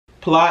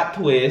plot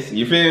twist,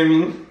 you feel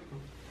me?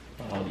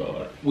 Oh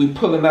Lord. We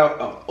pulling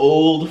out an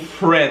old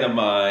friend of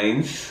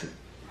mine's.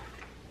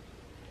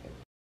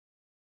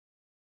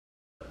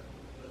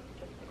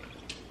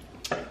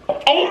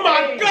 Oh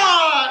my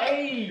God!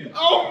 Hey.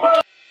 Oh my!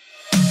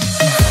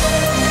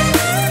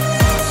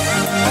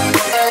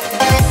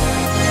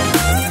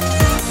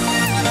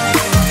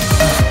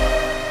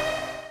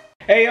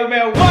 Hey yo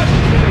man, what's good?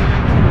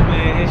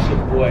 Man, it's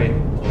your boy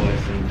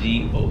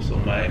OSM-G, also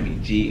Miami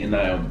G, and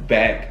I am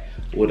back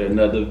with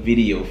another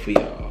video for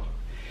y'all.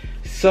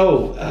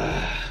 So,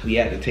 we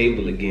at the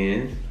table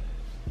again.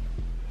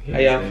 How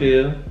y'all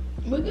feel?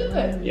 We're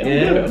good.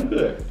 Yeah, I'm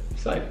good.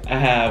 Excited. I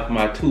have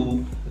my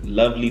two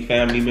lovely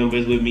family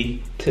members with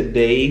me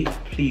today.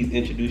 Please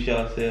introduce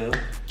yourselves.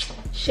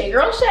 Shay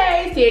Girl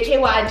Shay,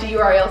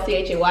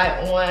 CHAYGURLCHAY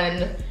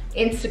on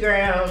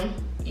Instagram,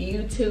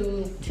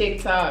 YouTube,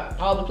 TikTok,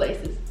 all the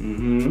places.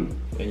 And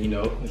you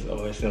know, it's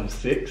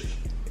OSM-6.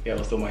 Yeah,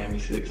 also Miami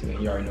 6,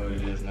 man. You already know what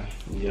it is now.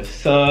 Yes,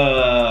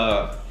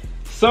 sir.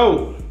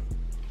 So,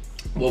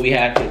 what we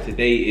have here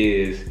today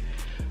is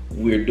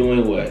we're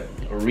doing what?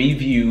 A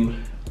review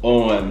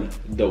on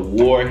the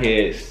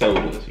Warhead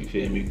sodas, you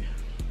feel me?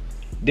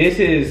 This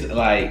is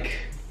like,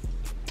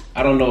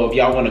 I don't know if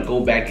y'all want to go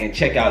back and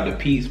check out the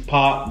Peace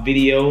Pop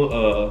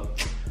video.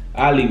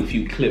 I'll leave a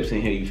few clips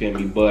in here, you feel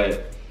me?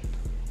 But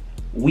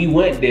we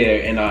went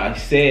there and I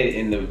said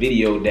in the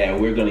video that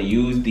we're gonna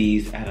use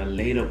these at a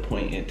later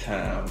point in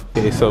time.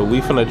 Okay, so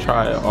we finna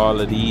try all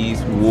of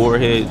these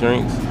Warhead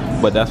drinks,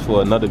 but that's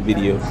for another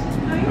video,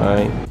 all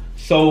right?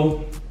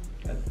 So,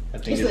 I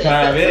think it's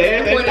time.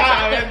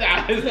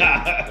 It's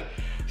time.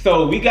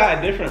 So we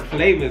got different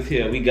flavors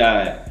here. We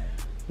got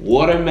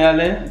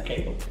watermelon.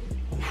 Okay.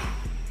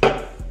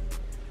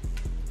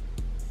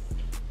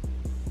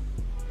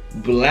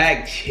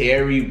 Black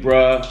cherry,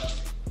 bruh.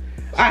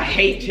 I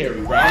hate cherry,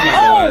 bruh. I'm not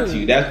gonna lie to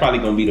you. That's probably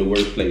gonna be the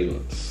worst flavor.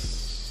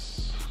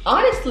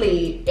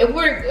 Honestly, if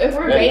we're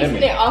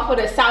basing it off of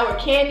the sour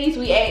candies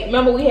we ate,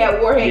 remember we had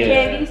Warhead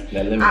candies?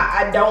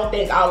 I don't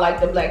think I'll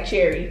like the black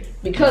cherry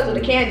because of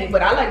the candy,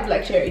 but I like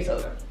black cherry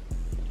soda.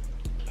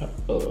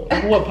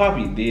 What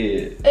Poppy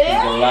did drink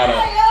a lot of,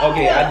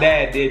 okay, our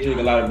dad did drink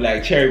a lot of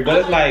black cherry,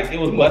 but it's like, it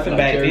was busting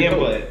back then,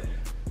 but.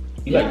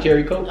 You like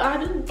cherry Coke?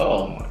 I do.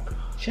 Oh my God.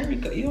 Cherry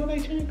Coke, you don't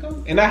like cherry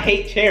Coke? And I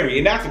hate cherry,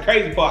 and that's the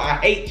crazy part, I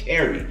hate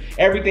cherry.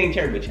 Everything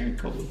cherry, but cherry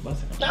Coke was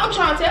busting. I'm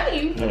trying to tell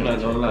you. I'm not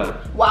gonna lie.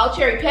 Wild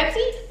cherry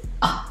Pepsi?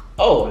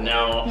 Oh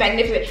no.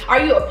 Magnificent. Are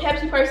you a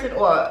Pepsi person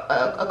or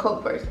a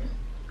Coke person?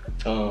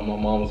 My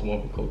mom was more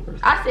of a Coke person.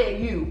 I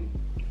said you.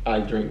 I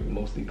drink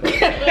mostly Coke.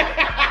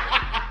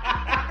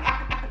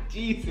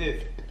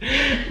 Jesus.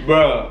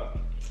 Bro.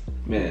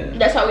 Man.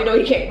 That's how we know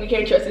we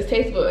can't trust his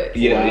taste buds.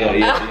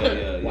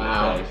 Yeah.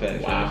 Wow.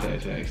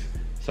 Facts.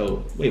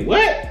 So, wait,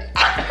 what?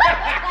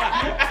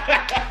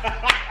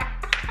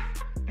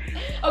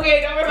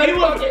 Okay, don't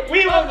remember.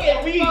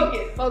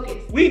 Focus.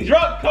 We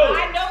drunk Coke.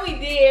 I know we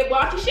did,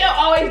 but Auntie Shell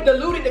always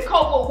diluted the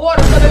Coke with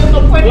water so there was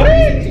no point.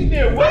 What? She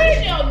did what?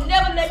 Auntie Shell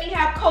never let me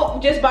have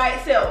Coke just by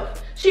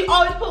itself. She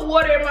always put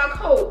water in my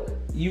Coke.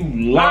 You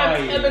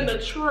lying. I'm telling the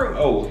truth.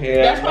 Oh, hell.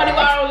 That's probably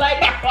why I don't like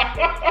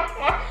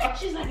it.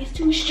 She's like, it's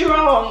too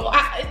strong.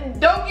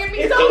 Don't give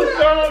me soda. It's too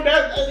strong.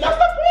 That's the point.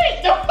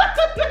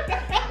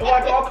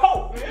 Like all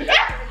Coke.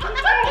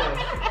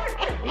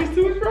 It's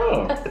too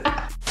strong.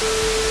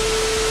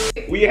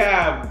 We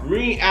have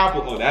green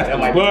apple. Oh, that's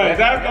gonna might buzz.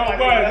 That's gonna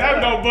buzz.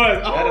 That's gonna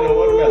buzz. That is the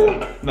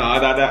watermelon.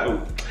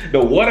 No. The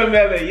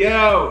watermelon,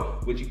 yo.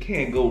 But you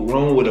can't go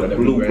wrong with a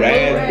blue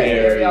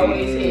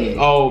raspberry.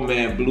 Oh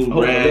man, blue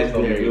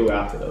raspberry. Blue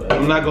after though.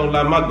 I'm not gonna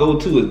lie, my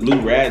go-to is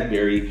blue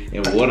raspberry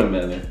and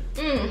watermelon.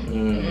 If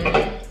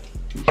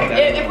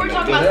we're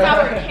talking about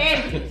sour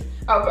candies,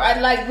 I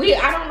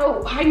don't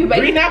know how you make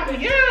green apple,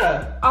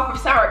 yeah. Off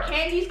of sour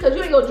candies, cause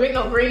you ain't gonna drink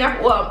no green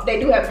apple. Well, they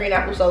do have green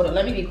apple soda.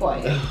 Let me be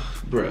quiet.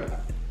 Bruh.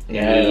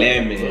 Yeah.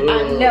 Lemon.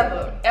 I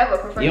never ever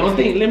prefer. You don't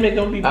think lemon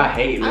gonna be? I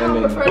hate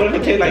lemon. What if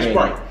it tastes like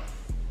Sprite?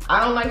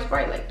 I don't like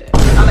Sprite like that.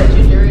 I like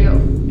ginger ale.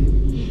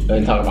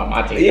 Don't talk about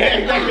my taste. Yeah,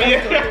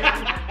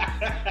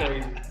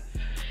 exactly.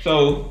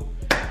 So,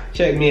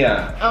 check me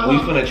out. We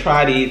finna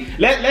try these.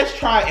 Let's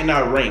try it in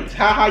our ranks.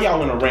 How y'all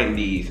wanna rank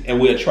these?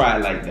 And we'll try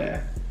it like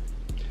that.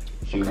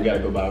 Shoot, we gotta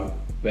go by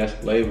best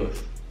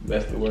flavors,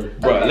 best of worst.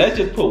 Bro, let's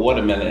just put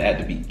watermelon at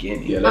the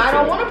beginning. Yeah, I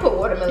don't want to put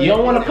watermelon. You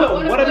don't want to put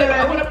watermelon?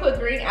 I want to put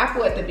green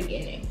apple at the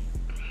beginning.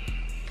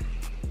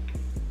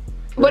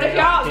 But if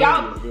y'all, okay,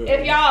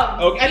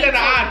 and then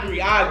I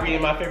agree.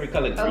 In my favorite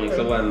color, green. Okay.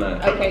 So why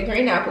not? Okay,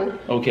 green apple.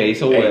 Okay,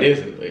 so what? This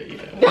is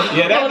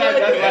yeah, that's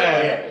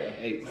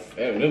Hey,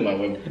 this might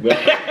win.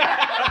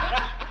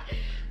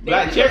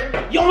 Black cherry.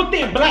 You don't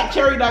think black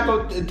cherry not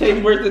gonna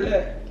taste worse than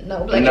that?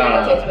 No, black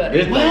cherry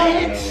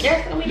tastes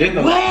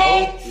better.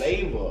 What?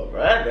 Flavor,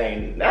 bro.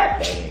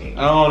 That thing.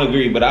 I don't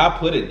agree, but I'll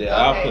put it there. Okay.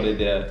 I'll put it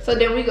there. So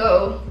then we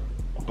go.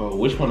 But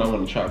which one I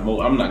want to try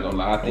more? I'm not gonna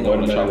lie. I think I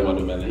want to try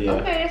watermelon. Yeah.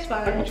 Okay, that's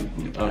fine.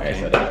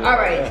 Okay.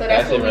 Alright, so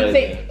that's what we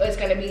think it's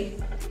gonna be.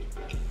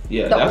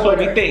 Yeah, that's what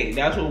we think.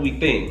 That's what we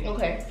think.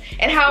 Okay.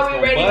 And how are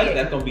we rating it?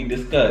 That's gonna be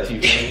discussed. You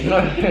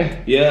feel me?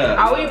 Yeah.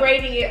 Are we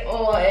rating it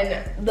on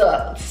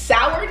the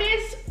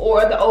sourness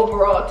or the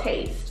overall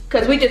taste?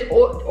 Because we just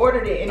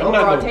ordered it in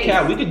overall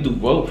taste. We could do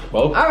both.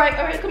 All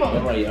right, come on.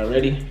 All right, y'all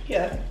ready?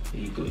 Yeah.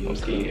 I'm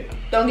scared.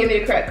 Don't give me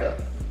the crack cup.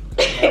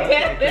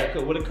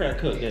 What a crack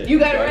cook is. You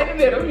got it right in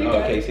the middle.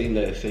 Okay, say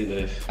less.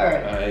 All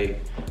right.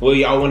 Well,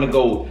 y'all want to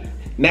go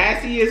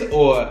nastiest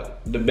or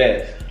the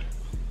best?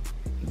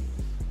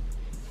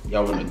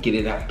 Y'all want to get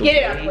it out the way?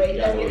 Get it out the way.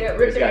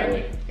 Let's get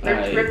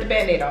it. Rip the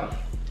Band-Aid off.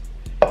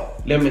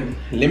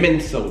 Lemon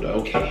soda.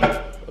 Okay.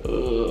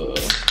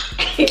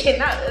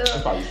 That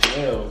probably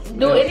smells.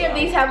 Do any of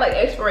these have like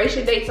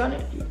expiration dates on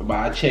it? But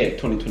I checked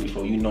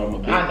 2024. You know I'm a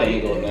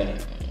big thing on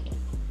that.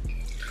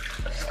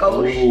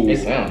 Skosh. It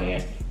sounds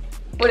nasty.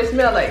 What it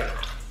smell like?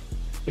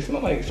 It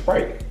smells like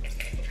Sprite.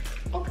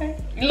 Okay.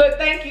 Look,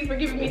 thank you for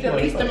giving me the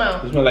least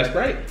amount. It smells like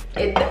Sprite?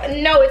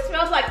 No, it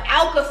smells like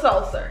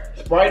Alka-Seltzer.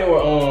 Sprite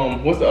or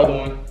what's the other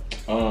one?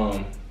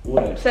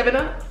 What?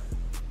 7-Up?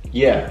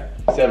 Yeah,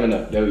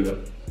 7-Up. There we go.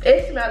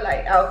 It smells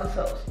like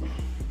Alka-Seltzer.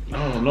 I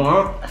don't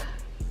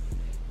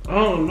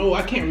know.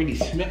 I can't really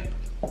smell.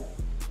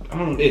 I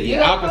don't know.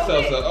 Yeah,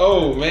 Alka-Seltzer.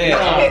 Oh man.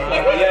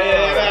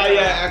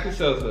 Yeah,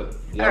 Alka-Seltzer.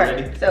 All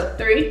right. So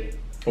 3.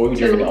 Are we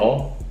drinking it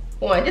all?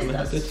 1. Just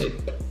us.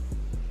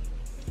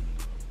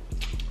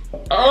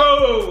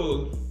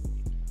 Oh.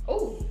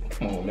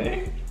 Come on,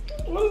 man.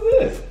 What is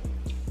this?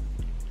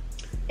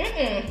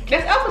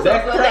 That's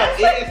Alka-Seltzer.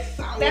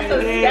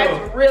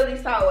 That's really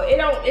sour. I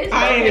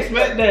ain't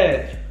expect that.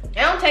 It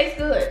don't taste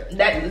good.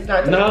 That is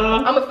not. No.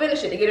 I'm gonna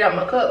finish it to get it out of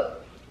my cup.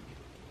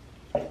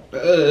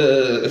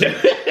 It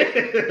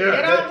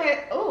don't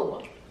taste.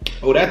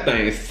 Oh, that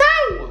thing is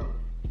sour.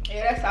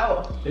 Yeah, that's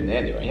sour. It's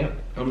nasty right here.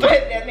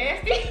 That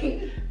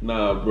nasty?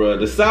 Nah, bro.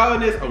 The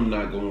sourness, I'm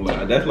not gonna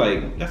lie.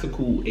 That's a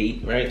cool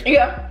 8, right?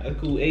 Yeah. That's a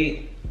cool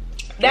 8.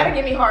 That'll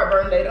give me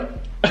heartburn later.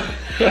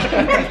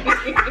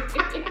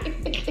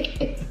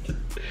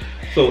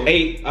 So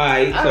 8. All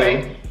right. All so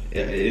right.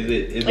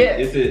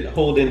 Is it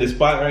holding the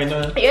spot right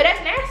now? Yeah,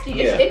 that's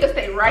nasty. It could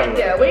stay right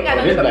there. We ain't got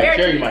nothing to compare This black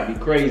cherry to. might be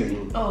crazy.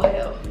 Oh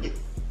hell.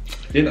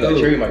 This black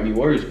cherry might be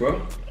worse,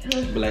 bro.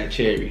 Black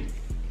cherry.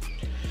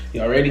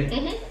 Y'all ready?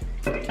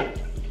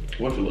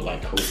 What if it look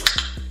like Coke?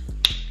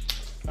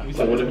 You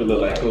said what if it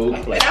look like Coke?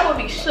 And I would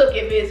be shook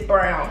if it's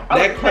brown.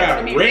 That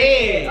crap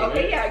red.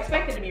 Okay, yeah, I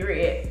expect it to be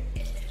red.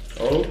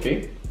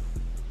 Okay.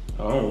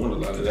 I don't want a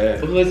lot of that.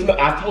 So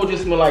I told you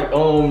it smell like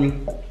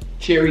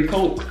cherry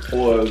Coke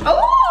or.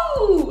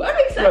 Oh, I'm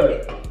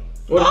excited.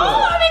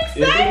 I'm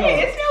excited.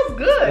 It smells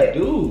good.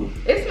 Dude.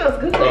 It smells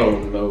good. Oh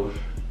no.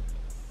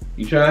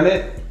 You trying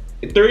it?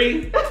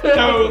 3, 2,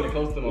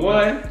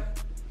 1.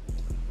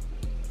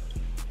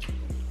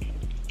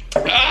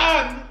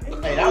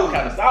 Hey, that was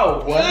kind of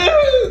sour, boy.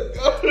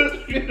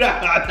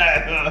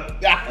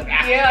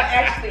 Yeah,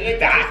 actually, it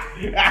does.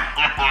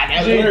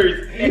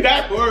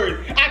 That's worse.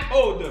 I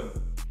told them.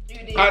 You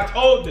did. I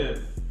told them.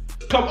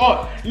 Come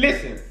on.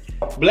 Listen.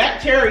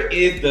 Black cherry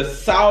is the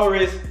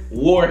sourest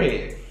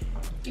warhead.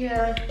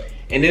 Yeah.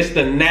 And it's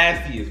the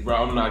nastiest, bro.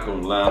 I'm not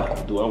gonna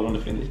lie. Do I want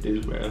to finish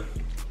this, bro?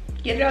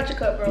 Get it out your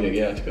cup, bro. Yeah,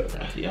 get out your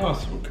cup. Y'all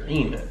some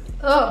green.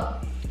 Oh.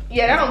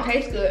 Yeah, that don't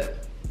taste good.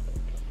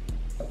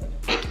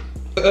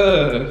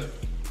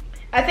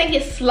 I think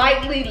it's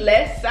slightly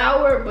less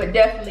sour, but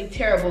definitely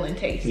terrible in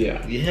taste.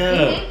 Yeah.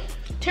 Yeah.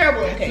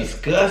 Terrible in taste.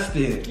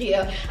 Disgusting.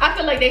 Yeah. I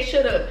feel like they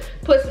should have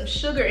put some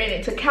sugar in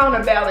it to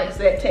counterbalance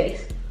that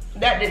taste.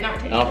 That did not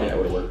taste. I don't think that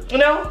would work.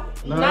 No?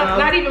 No.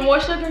 Not even more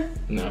sugar?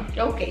 No.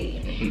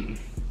 Okay.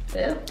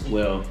 Yeah.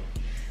 Well,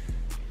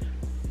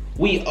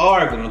 we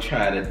are gonna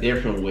try it a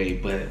different way,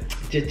 but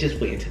just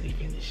wait until we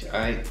finish,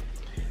 alright?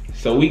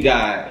 So we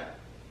got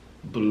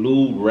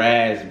blue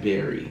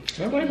raspberry.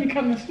 That might be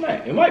kind of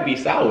smack. It might be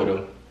sour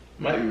though. It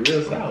might be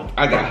real sour.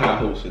 I got high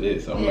hopes for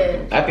this. So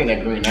I think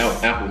that green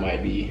apple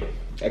might be.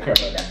 That crap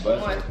like That's that the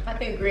busted. one. I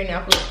think green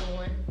apple is the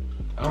one.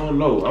 I don't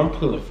know. I'm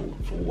pulling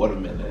for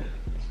watermelon.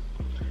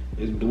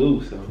 It's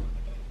blue, so.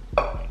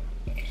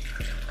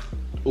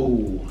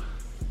 Ooh.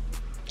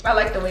 I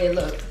like the way it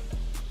looks.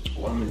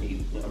 Well,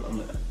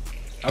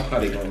 I'm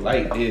probably gonna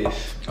like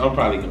this.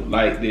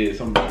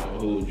 I'm not gonna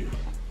hold you.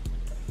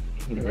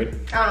 You ready?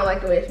 I don't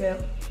like the way it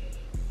smells.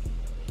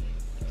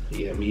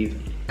 Yeah, me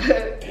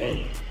either.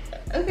 Dang.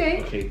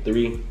 Okay. Okay,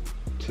 3,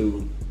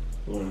 2,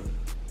 1.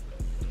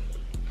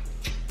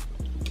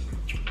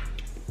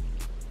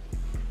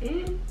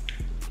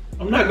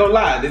 I'm not gonna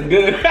lie, it's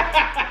good.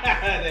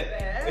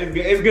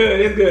 It's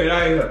good. I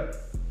ain't gonna.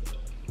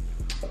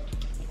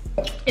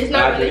 It's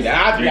not really sour.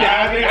 I'll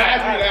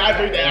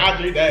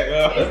drink that,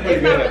 girl.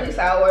 It's not really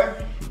sour.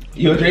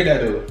 You gonna drink that,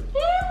 though?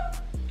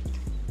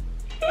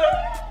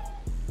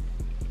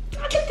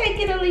 I can take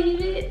it or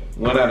leave it.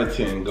 1 out of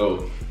 10,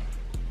 go.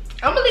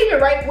 I'm gonna leave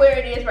it right where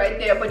it is right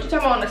there. But you're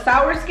talking about on the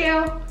sour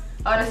scale?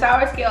 On the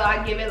sour scale,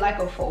 I give it like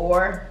a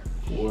 4.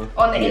 4.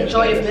 On the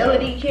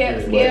enjoyability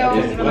scale,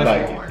 I give it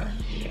like a 4.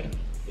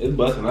 It's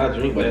busting. I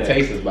drink, but the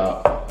taste is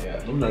about. Yeah,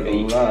 I'm not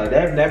gonna lie.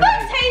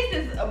 That taste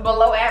is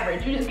below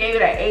average. You just gave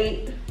it an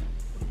 8.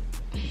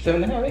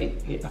 7.5, 8.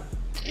 Yeah.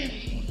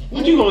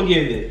 What you gonna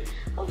give it?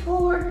 A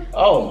 4.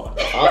 Oh my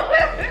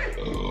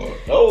God.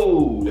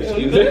 Oh,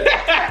 excuse me.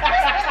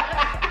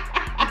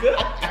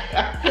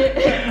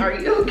 Are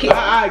you okay?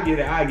 I get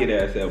it. I get it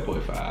at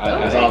 7.5.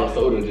 That's all the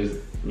soda just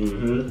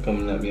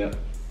coming at me up.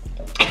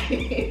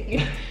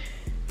 Okay.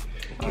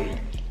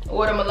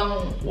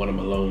 Watermelon.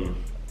 Watermelon.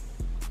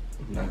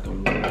 I'm not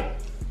gonna lie.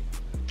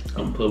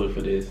 I'm pulling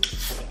for this.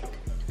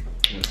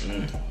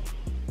 Dang.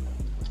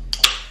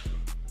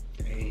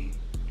 Dang.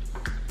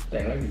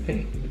 Dang, like it's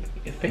pink.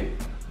 It's pink.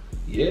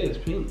 Yeah, it's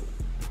pink.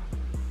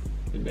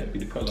 It better be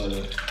the color of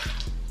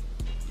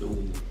the.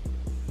 Ooh.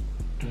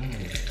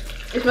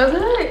 It smells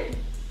good.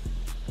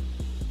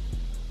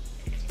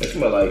 It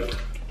smells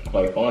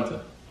like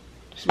Fanta.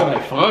 It smells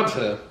like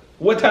Fanta.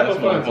 What type of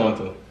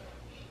Fanta?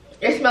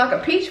 It smells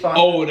like a peach Fanta.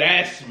 Oh,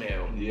 that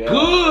smell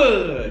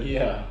good.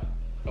 Yeah.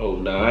 Oh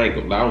no, I ain't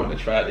gonna lie. I want to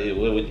try this.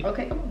 What would you?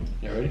 Okay, come on.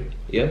 You ready?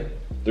 Yeah.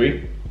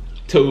 3,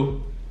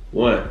 2,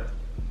 1.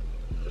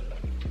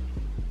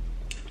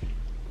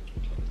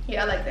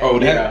 Yeah, I like that. Oh,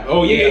 that. Yeah.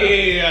 Oh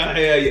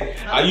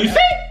yeah.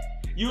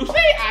 You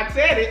see, I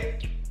said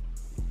it.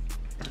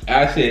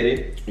 I said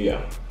it.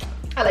 Yeah.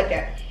 I like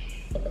that.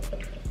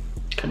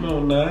 Come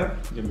on now.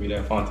 Give me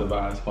that Fanta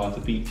vibes,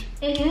 Fanta peach.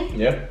 Mhm.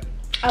 Yeah.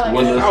 I like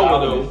Was that. it sour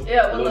though?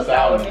 Yeah, with a little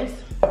sourness.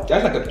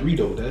 That's like a 3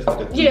 though. That's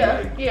like a 3. Yeah,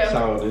 like, yeah.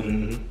 Sourness.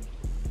 Mm-hmm.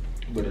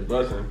 But it's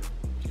buzzing.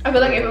 I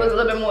feel like if it was a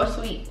little bit more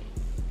sweet.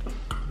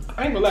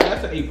 I ain't gonna lie.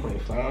 That's an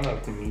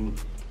 8.5.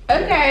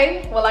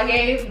 Okay, well I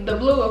gave the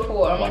blue a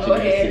 4. I'm gonna go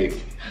ahead.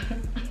 6.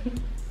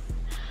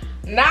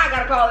 Now I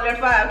gotta call it a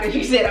 5 because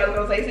you said I was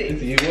gonna say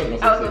 6. You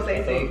was I was gonna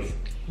say 6.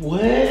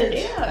 What?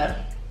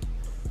 Yeah.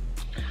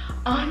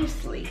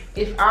 Honestly,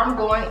 if I'm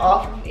going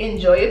off of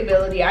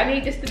enjoyability, I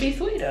need this to be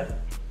sweeter.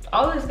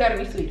 All of this gotta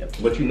be sweeter.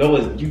 But you know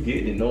you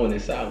getting it knowing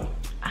it's sour.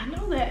 I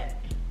know that.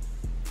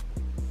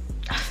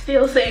 I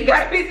still say it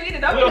gotta be sweeter.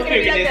 Don't We'll look at me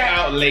figure like this that.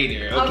 out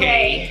later,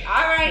 okay?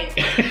 All right.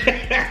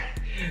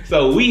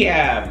 So we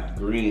have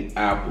green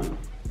apple.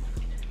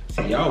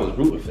 See, y'all was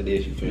rooting for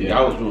this. You feel me? Yeah.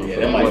 Y'all was rooting for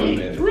that the might be-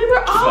 watermelon. We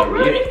were all like,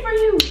 rooting for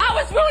you. I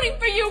was rooting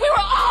for you. We were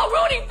all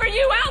rooting for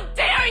you. How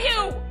dare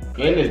you?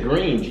 And it's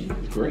green. G.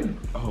 It's green.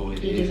 Oh,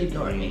 it You is just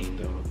ignored me. green,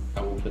 though.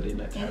 I will put it in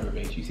that timer,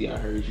 mate. You see, I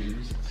heard you.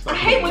 I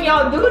hate when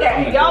y'all do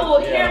that. Y'all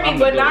will hear me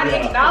but not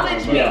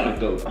acknowledge me. Yeah,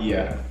 dope.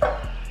 Yeah.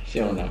 She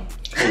don't know.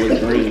 Oh, it's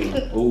green.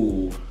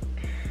 Ooh.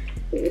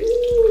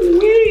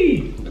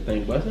 Ooh-wee. The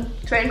thing buzzing?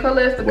 Same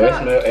color as the Well, it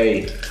cup. smell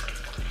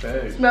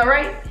A. Smell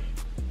right?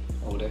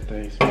 Oh, that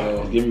thing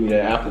smells. Give me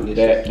that apple. Oh,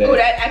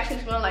 that actually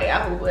smells like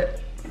apple, but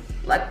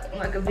like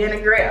a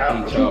vinaigrette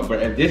apple. Hey, y'all, bro.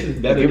 If this is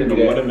better Give than me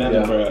the that,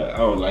 watermelon, yeah. bro, I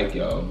don't like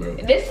y'all, bro.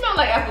 This smells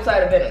like apple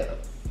cider vinegar.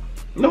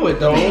 No, it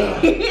don't.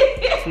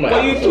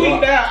 Well, you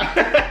tweaked out.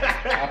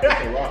 Apple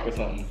to rock or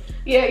something.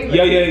 Yeah, you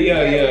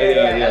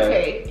Yeah.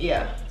 Okay,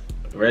 yeah.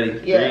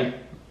 Ready? Yeah. 3,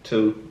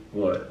 2,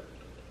 1.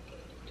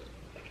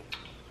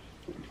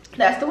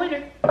 That's the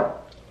winner.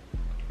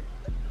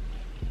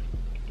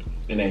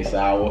 It ain't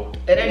sour.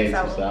 It ain't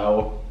too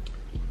sour.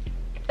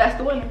 That's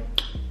the winner.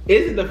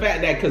 Is it the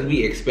fact that because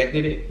we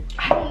expected it?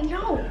 I don't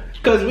know.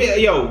 Because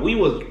we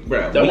was,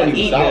 bro, That we wasn't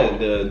eat sour.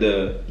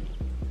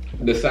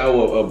 the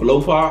sour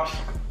blow pops,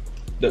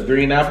 the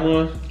green apple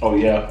ones. Oh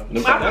yeah.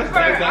 That's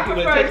exactly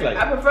what it tastes like.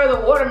 I prefer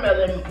the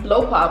watermelon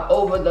blow pop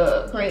over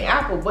the green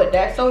apple, but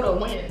that soda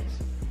wins.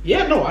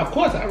 Yeah, no, of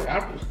course I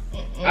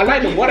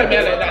like the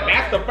watermelon.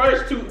 That's the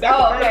first two. That's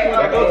the first two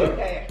that goes.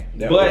 Okay.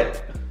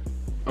 But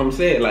I'm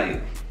saying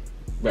like,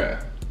 bro,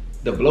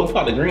 the blow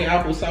pop, the green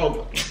apple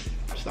sour.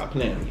 Stop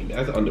playing with me.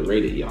 That's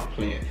underrated. Y'all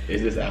playing.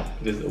 Is this apple?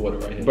 This is the water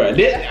right here. Bro,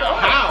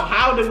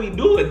 how did we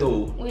do it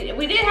though?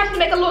 We did have to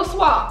make a little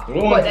swap.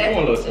 One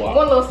little swap.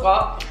 One little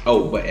swap.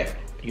 Oh, but if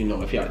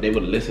y'all they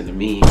would have listened to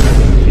me,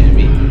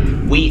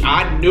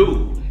 I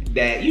knew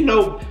that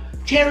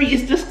cherry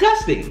is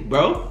disgusting,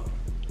 bro.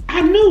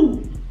 I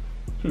knew.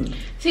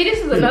 See, this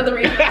is another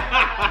reason.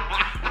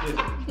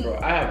 Bro,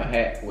 I have a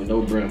hat with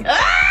no brim.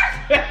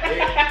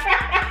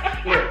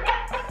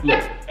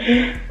 Look.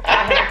 I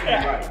have to be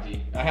right, G.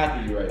 I have to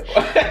be right.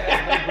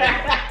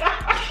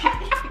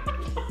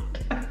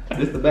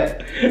 This the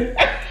back.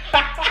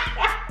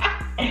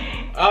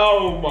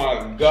 Oh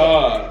my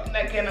God.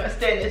 I can't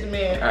understand this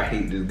man. I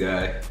hate this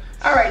guy.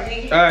 All right,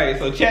 G. All right,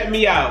 so check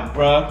me out,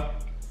 bro.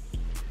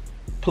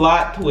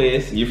 Plot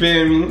twist. You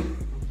feel me?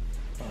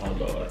 Oh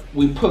Lord.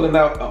 We pulling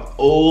out an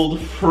old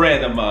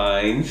friend of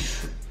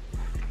mine's.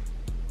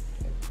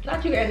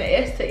 Not you got the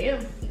S to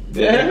M.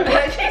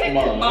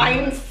 Yeah.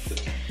 Mine's.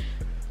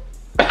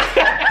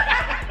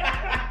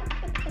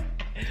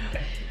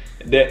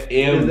 The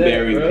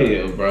M-berry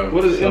pill, bro.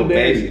 What is so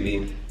M-berry?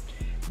 basically,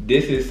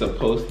 this is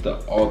supposed to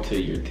alter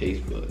your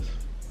taste buds.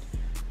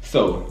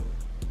 So,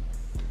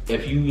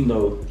 if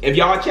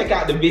y'all check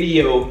out the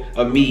video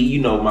of me,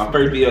 my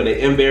first video, the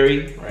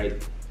M-berry, right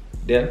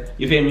there,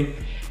 you feel me?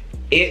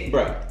 It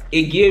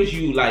gives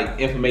you like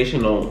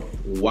information on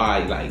why,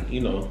 like,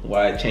 you know,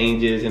 why it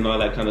changes and all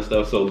that kind of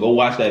stuff. So go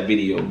watch that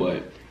video.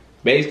 But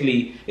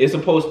basically, it's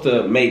supposed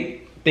to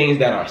make things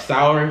that are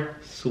sour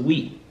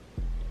sweet.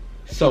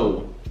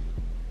 So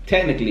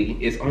technically,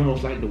 it's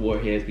almost like the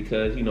warheads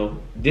because, you know,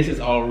 this is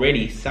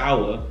already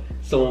sour.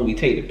 So when we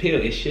take the pill,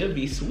 it should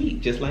be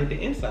sweet, just like the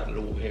inside of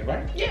the warhead,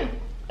 right? Yeah.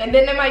 And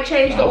then they might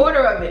change the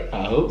order of it.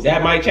 I hope so.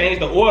 That might change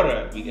the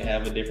order. We can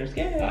have a different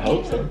scale. I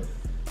hope so.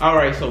 All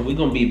right, so we're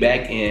gonna be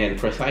back in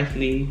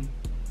precisely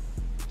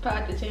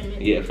 5 to 10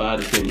 minutes. Yeah,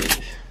 5 to 10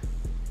 minutes.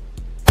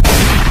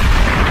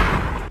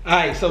 All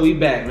right, so we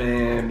back,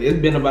 man. It's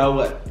been about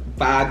what,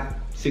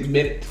 5-6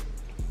 minutes,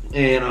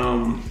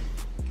 and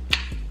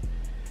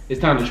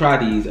it's time to try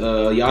these.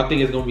 Y'all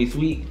think it's gonna be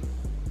sweet?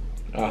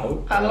 I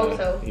hope. I hope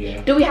so.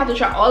 Yeah. Do we have to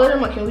try all of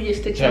them, or can we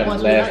just stick to the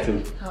ones we like?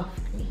 Two. Oh.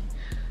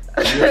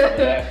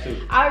 Last two.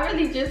 I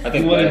really just. I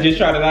think you want to just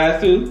try the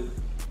last two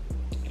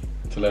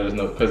to let us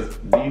know, because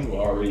these were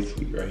already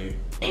sweet right here.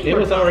 It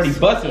was already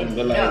busting,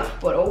 but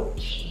like. But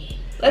okay.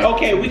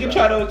 Okay, we can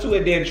try those two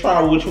and then try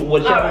whichever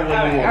one you want.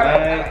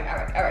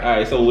 All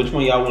right. So which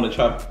one y'all want to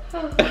try?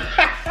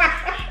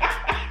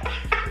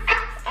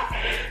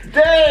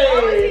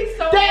 Dang!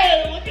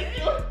 What you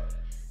doing?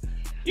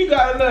 You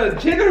got a little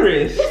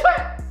generous.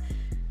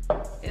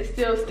 It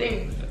still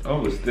stings. Oh,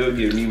 but still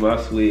give me my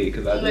sweet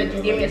because I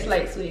give me a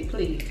slight sweet,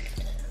 please.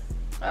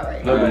 All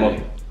right. A little bit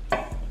more.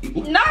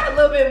 Not a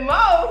little bit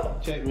more.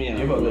 Check me out.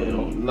 Give a little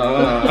more. No.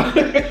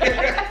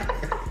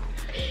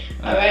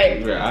 All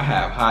right. I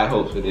have high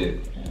hopes for this.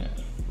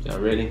 Y'all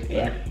ready?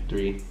 Yeah.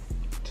 3,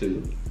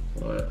 2,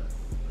 1.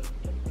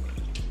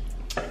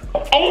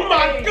 Oh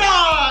my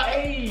God!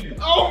 Hey.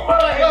 Oh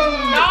my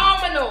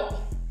God! Phenomenal.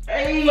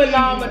 Hey.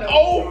 Phenomenal.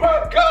 Oh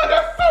my God,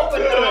 that's so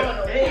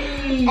Phenomenal. good!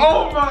 Hey.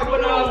 Oh my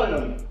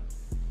Phenomenal. God!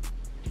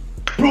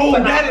 Bro,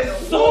 that is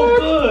so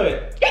good!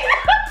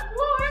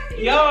 What?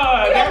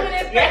 Yeah,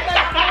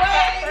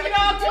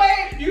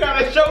 You you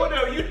gotta show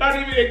them. You're not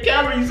even in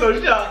camera, you so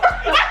shocked.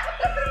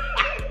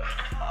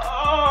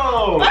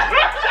 Oh!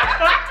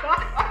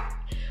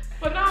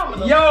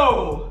 Phenomenal.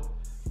 Yo!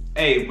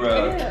 Hey,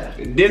 bro. Yeah.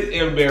 This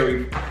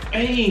M-Berry,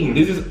 dang,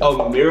 this is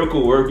a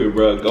miracle worker,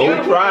 bro.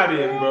 Go try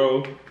this,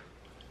 bro.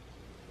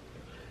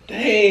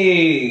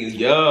 Dang,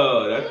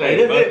 yo, that thing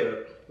is it.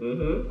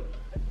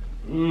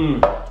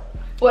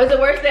 Was it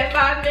worse than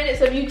 5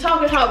 minutes of you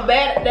talking how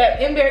bad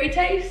that M-Berry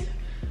tastes?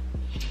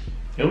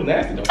 It was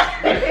nasty though.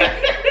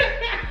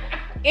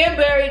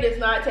 M-Berry does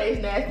not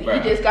taste nasty. Bruh.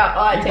 You just got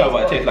odd taste. You talking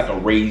about it tastes like a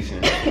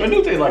raisin. It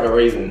do taste like a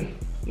raisin.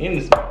 In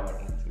the smell like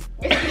one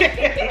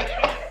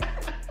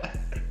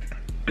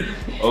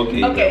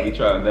too. Okay, we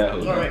trying that.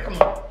 All right, come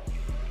on.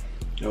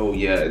 Oh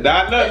yeah, no,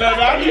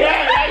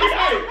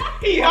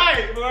 he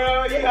hype,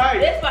 bro, he hype.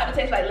 This about to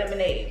taste like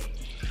lemonade.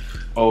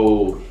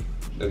 Oh,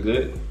 that's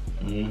good.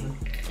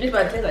 It's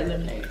about to taste like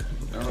lemonade.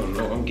 I don't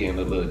know, I'm getting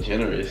a little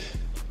generous.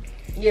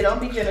 Yeah,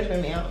 don't be generous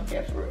with me. I don't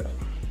care for real.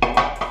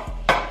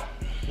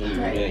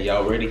 Right. Man,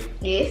 y'all ready?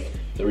 Yes.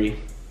 3,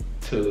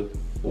 2,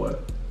 1.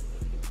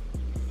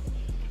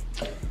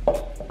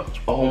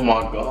 Oh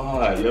my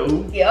God, yo.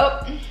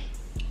 Yep.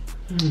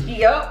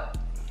 Yep.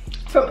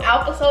 From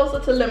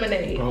alka-seltzer to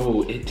lemonade.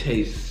 Bro, it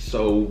tastes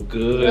so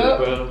good,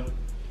 bro.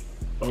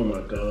 Oh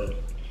my God.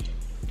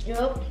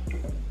 Yep.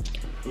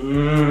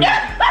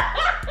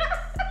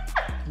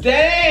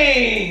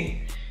 Dang!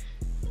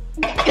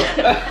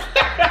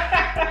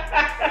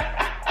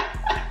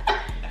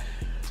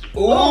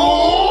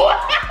 Ooh!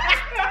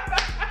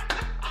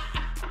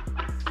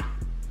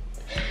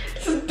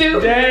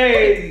 Stupid.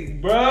 Dang,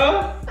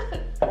 bro.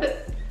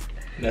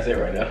 That's it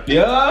right now.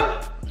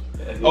 Yeah?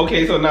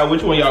 Okay, so now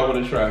which one y'all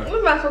want to try? We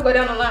might as well go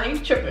down the line. You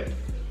tripping.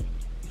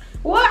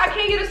 What? I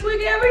can't get a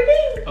sweet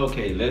everything?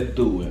 Okay, let's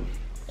do it.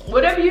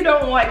 Whatever you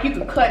don't like, you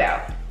can cut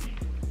out.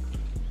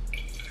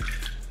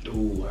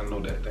 Ooh, I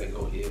know that thing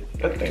go here.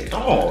 That thing,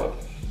 oh,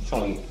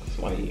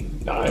 somebody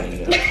dying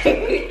in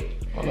there.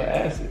 On the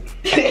acid.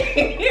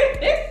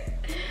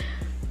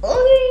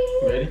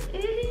 Ready?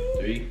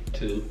 3,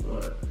 2,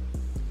 1.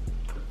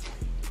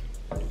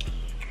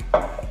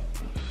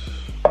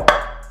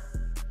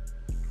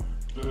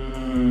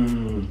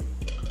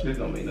 This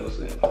don't make no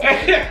sense. Just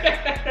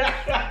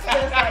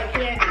like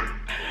candy.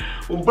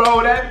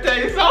 Bro, that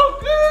tastes so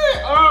good.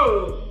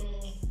 Oh.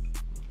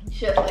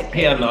 Just like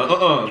candy. Hell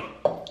no.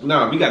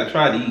 Nah, we gotta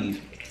try these.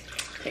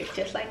 Tastes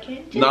just like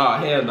candy. Nah,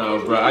 hell no,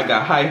 bro. I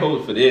got high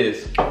hopes for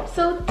this.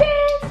 So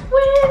dance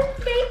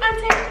with me. I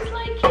taste just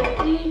like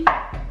candy.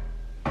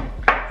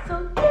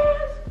 So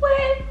dance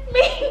with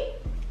me.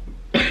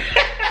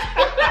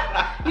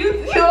 You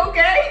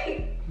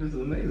okay? This is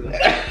amazing.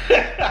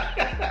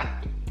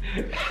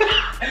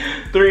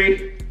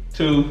 3,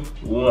 2,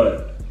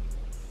 1.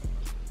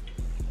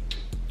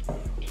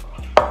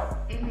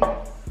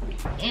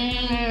 Oh my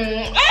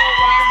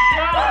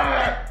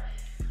God.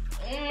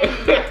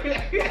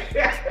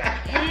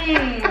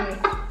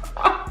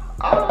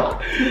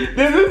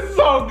 This is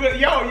so good.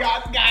 Yo,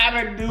 y'all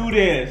gotta do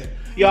this.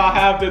 Y'all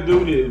have to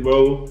do this,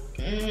 bro.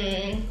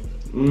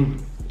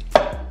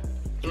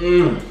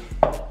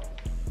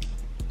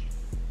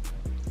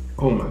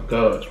 Oh my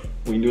gosh.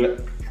 We can do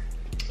that.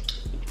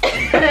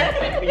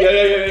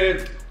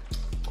 Yeah.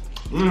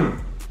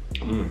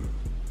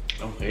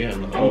 Oh yeah,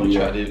 no, I'm gonna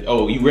try this.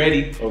 Oh, you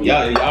ready? Oh,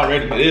 yeah. Y'all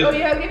ready for this? Oh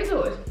yeah, give it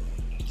to us.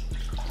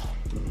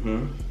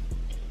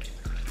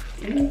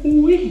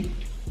 Ooh-wee.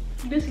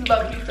 This is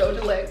about to be so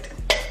delectable.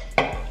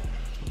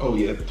 Oh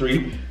yeah,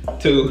 3,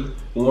 2,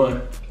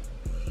 1.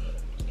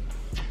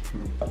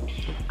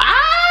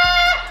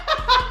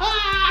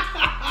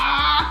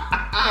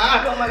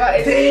 Oh my god,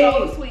 it's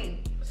so sweet.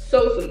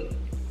 So sweet.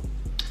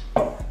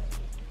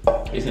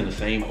 It's in the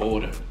same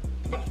order.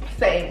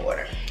 Same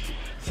order.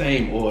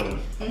 Same order.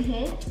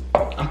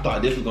 I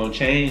thought this was gonna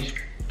change.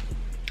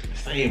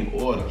 Same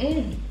order.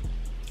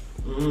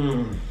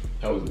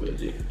 That was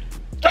legit.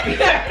 That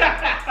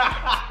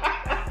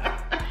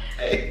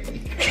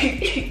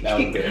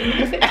was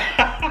good.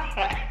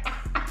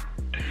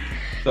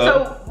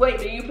 So wait,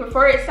 do you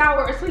prefer it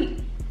sour or sweet?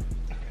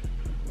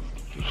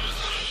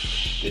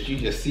 Did you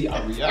just see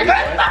our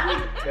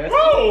reaction?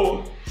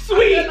 Bro,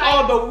 sweet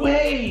all the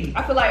way.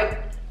 I feel like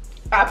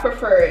I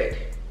prefer it.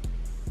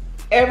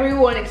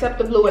 Everyone except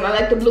the blue one. I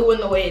like the blue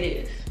one the way it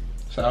is.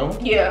 So?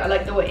 Yeah, I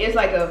like the way it's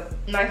like a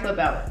nice little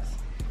balance.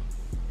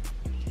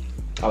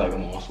 I like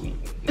them all sweet.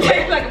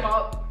 Like them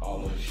all.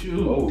 All of them.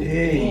 Shoot. Oh,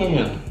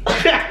 damn.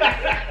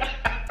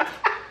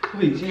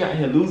 Wait, G out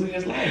here losing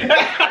his life.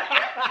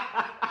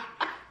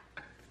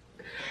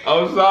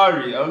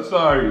 I'm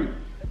sorry.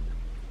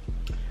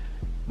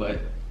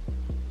 But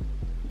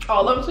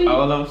all of them sweet?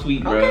 all of them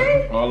sweet, bro.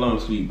 Okay. All of them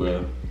sweet,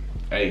 bro.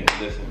 Hey,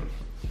 listen.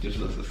 This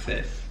was a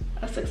success.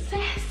 A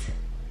success.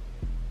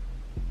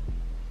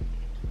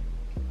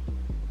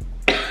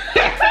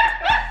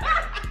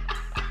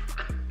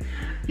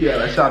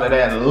 Yeah, a shot of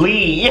that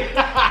lean.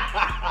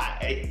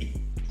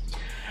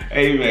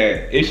 Hey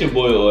man, it's your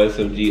boy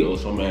OSM-G,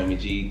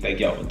 OSM-G. Thank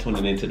y'all for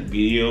tuning into the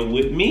video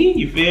with me.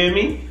 You feel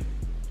me?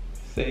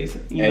 Say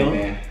something, you know.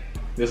 Man,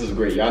 this is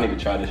great. Y'all need to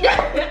try this.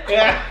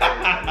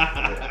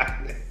 Yeah.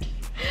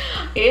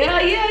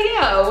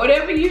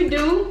 Whatever you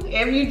do,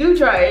 if you do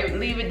try it,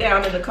 leave it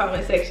down in the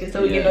comment section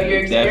so we can know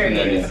your experience.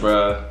 Definitely,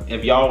 bro.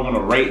 If y'all want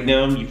to rate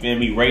them, you feel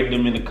me? Rate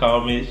them in the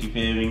comments, you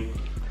feel me?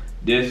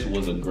 This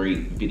was a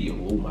great video.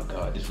 Oh my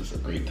God, this was a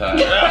great time. I'm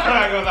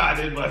not gonna lie,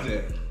 this was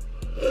it.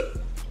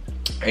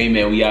 Hey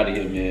man, we out of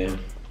here, man.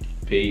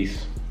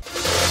 Peace.